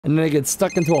and then it gets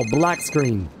stuck into a black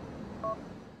screen.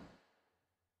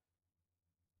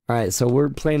 Alright, so we're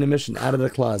playing the mission out of the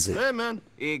closet. Hey, man.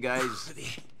 Hey, guys.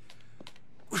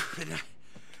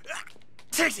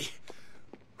 Taxi!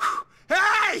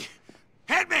 Hey!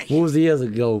 Hit me! What was the years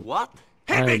ago? What?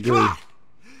 Hit me, agree. come on!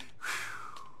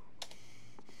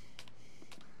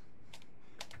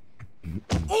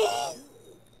 Oh!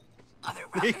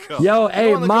 Nico, Yo,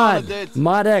 hey, wanna go on a date?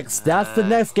 Mod X, that's the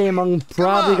next game I'm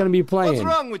probably gonna be playing. What's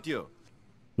wrong with you?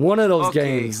 One of those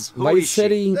Okay, games. who Vice is she?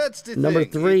 City, That's the number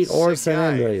thing, 3, it's or a San guy.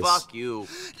 Andreas. Fuck you.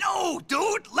 No,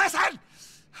 dude, listen!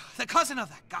 The cousin of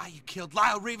that guy you killed,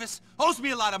 Lyle Rivas, owes me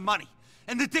a lot of money.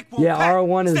 And the dick won't Yeah, pay.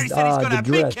 R1 is, Instead, he said he's gonna the have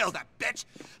me drift. kill that bitch.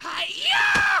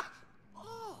 Hi-ya!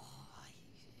 Oh,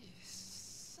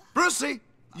 Brucie,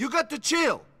 you got to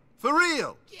chill. For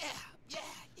real. yeah.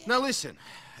 Now listen,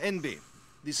 NB,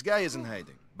 this guy isn't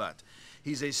hiding, but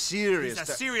he's a serious... He's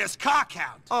a serious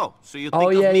cockhound. Oh, so you think Oh,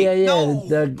 yeah, of me? yeah.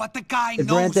 No, but the guy The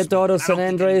knows Grand Theft Auto me, and I San don't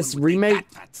think Andreas anyone would think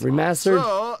remake, that's wrong. remastered.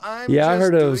 So, I'm Yeah, I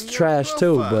heard just it was doing your trash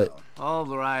too, profile. but All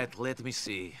right, let me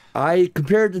see. I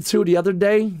compared the two the other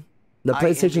day, the I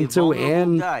PlayStation am a 2 vulnerable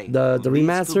and guy the who needs to be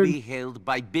remastered. held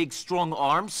by big, strong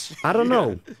arms. I don't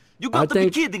know. You I got to be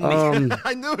think kidding me.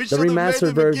 I knew we the should've made remastered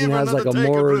him version give has like a another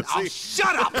take, more Oh, Brucie.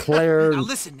 shut up! clear Now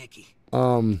listen, Nicky.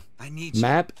 I need you,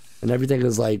 map, and everything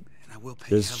is like and I will pay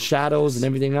there's heavily for shadows this. and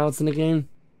everything else in the game.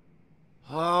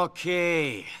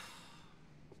 Okay.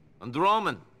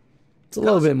 Androman, It's a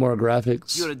little bit more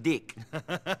graphics. you're a dick.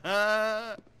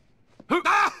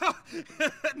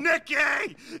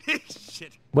 Nicky!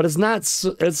 Shit. But it's not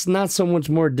so much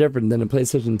more different than the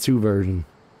PlayStation 2 version.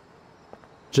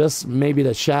 Just maybe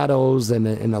the shadows and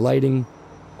the lighting.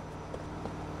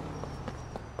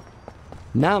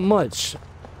 Not much.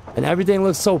 And everything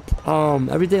looks so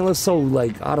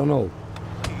like, I don't know.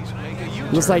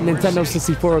 Looks like Nintendo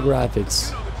 64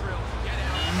 graphics.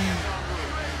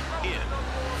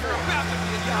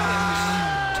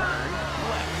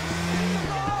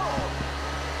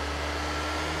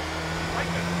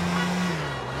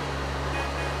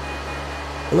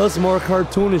 It looks more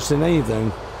cartoonish than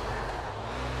anything.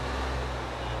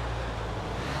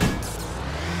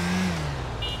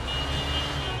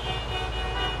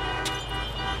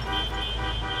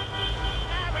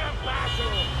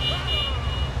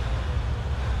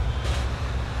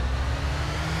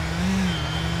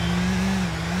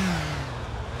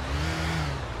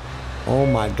 Oh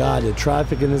my god, the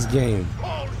traffic in this game.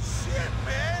 Holy shit,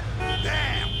 man!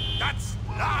 Damn, that's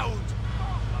loud!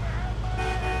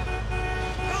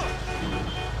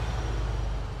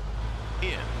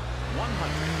 In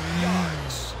 100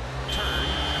 yards, turn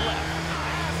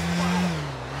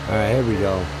left. Alright, here we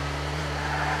go.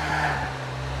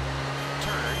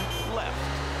 Turn left.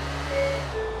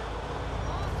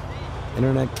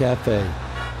 Internet cafe.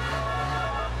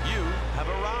 You have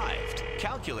arrived.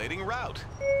 Calculating route.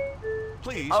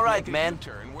 Please. All right, make a man.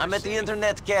 U-turn where I'm at the safe.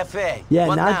 internet cafe. Yeah,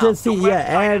 What not now? just the,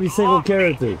 every single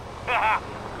character.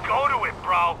 Go to it,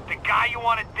 bro. The guy you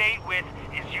want to date with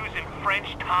is using French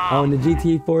Tom. Oh, in the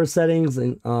GTA 4 settings,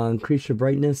 and increase your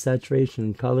brightness, saturation,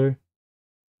 and color.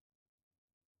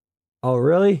 Oh,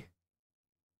 really?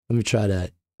 Let me try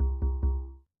that.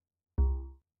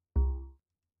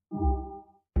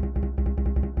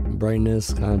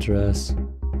 Brightness, contrast.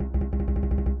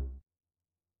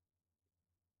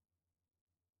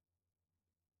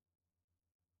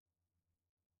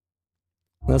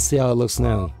 Let's see how it looks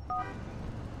now.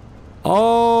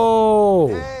 Oh!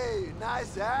 Hey,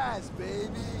 nice ass, baby.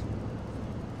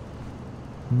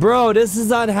 Bro, this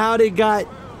is on how they got...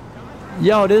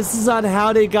 Yo, this is on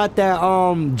how they got that,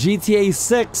 GTA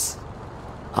 6.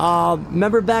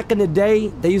 Remember back in the day,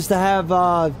 they used to have,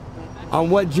 on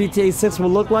what GTA 6 would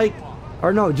look like?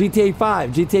 Or no, GTA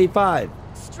 5, GTA 5.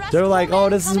 They're like, oh,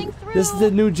 this is the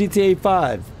new GTA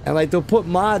 5. And like, they'll put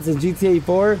mods in GTA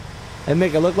 4 and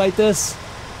make it look like this.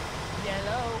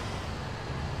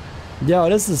 Yo,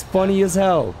 this is funny as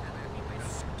hell.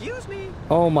 Excuse me.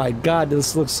 Oh my god,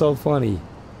 this looks so funny.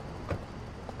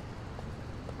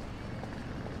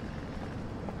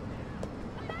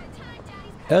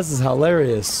 This is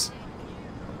hilarious.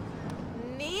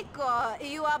 Nico,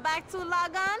 you are back to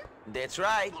log on? That's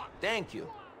right. Thank you.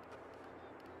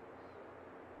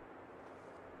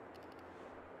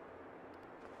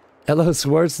 It looks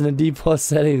worse in the default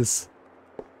settings.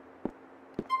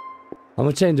 I'm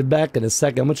gonna change it back in a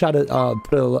second. I'm gonna try to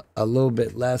put a little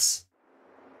bit less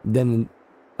than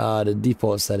the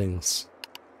default settings.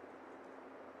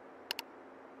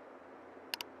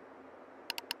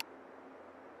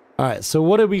 Alright, so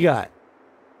what do we got?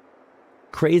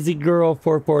 Crazy Girl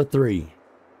 443.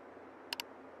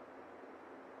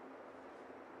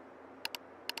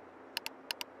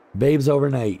 Babes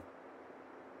overnight.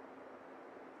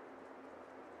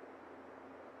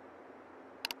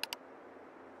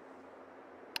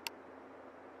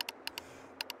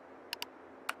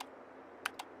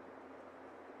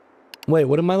 Wait,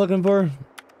 what am I looking for?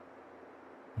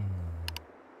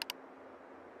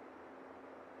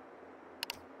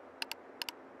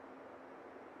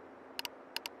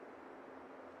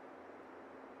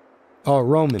 Oh,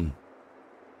 Roman.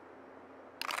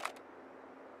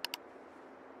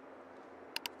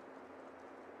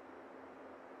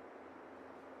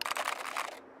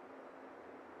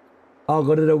 I'll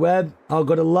go to the web. I'll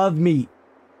go to Love Meat.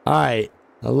 All right.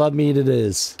 Love Meat it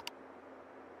is.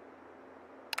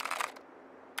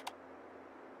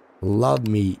 Love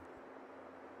Meat.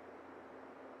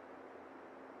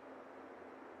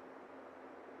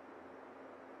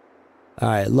 All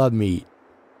right. Love Meat.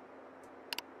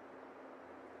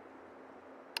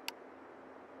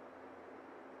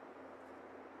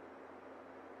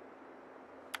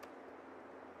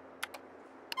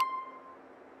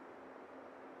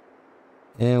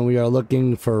 And we are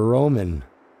looking for Roman.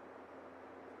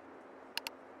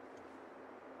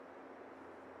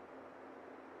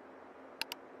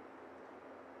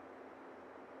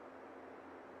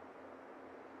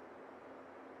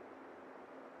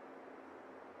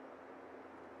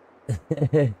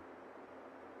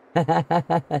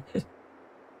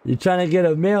 You trying to get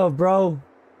a meal, bro?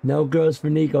 No girls for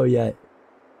Nico yet.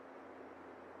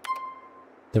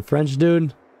 The French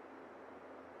dude?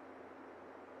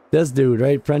 This dude,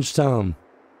 right? French Tom.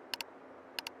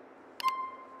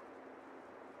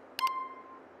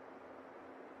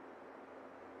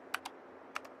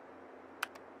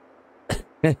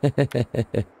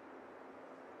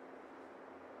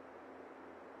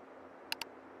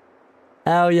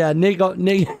 Oh yeah, Nico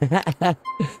dating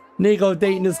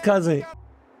his cousin.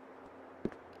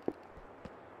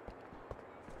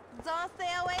 Don't stay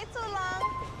away too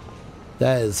long.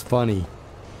 That is funny.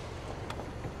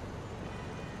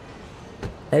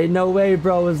 Ain't no way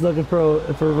bro was looking for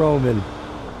Roman.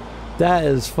 That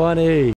is funny.